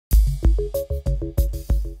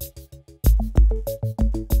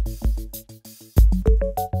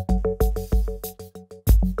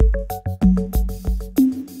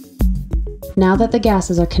Now that the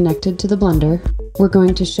gases are connected to the blender, we're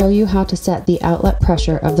going to show you how to set the outlet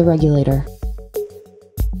pressure of the regulator.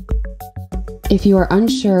 If you are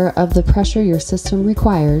unsure of the pressure your system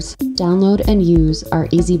requires, download and use our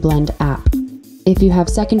Easy Blend app. If you have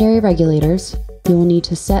secondary regulators, you will need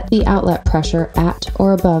to set the outlet pressure at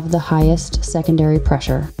or above the highest secondary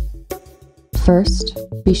pressure. First,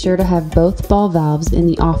 be sure to have both ball valves in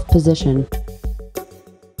the off position.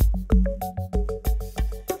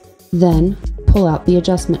 Then, pull out the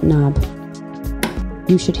adjustment knob.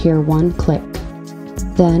 You should hear one click.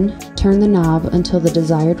 Then, turn the knob until the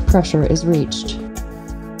desired pressure is reached.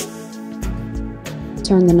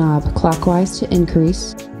 Turn the knob clockwise to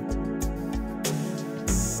increase.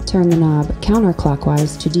 Turn the knob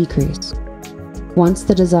counterclockwise to decrease. Once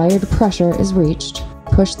the desired pressure is reached,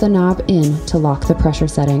 push the knob in to lock the pressure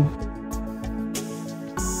setting.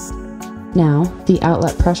 Now, the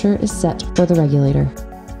outlet pressure is set for the regulator.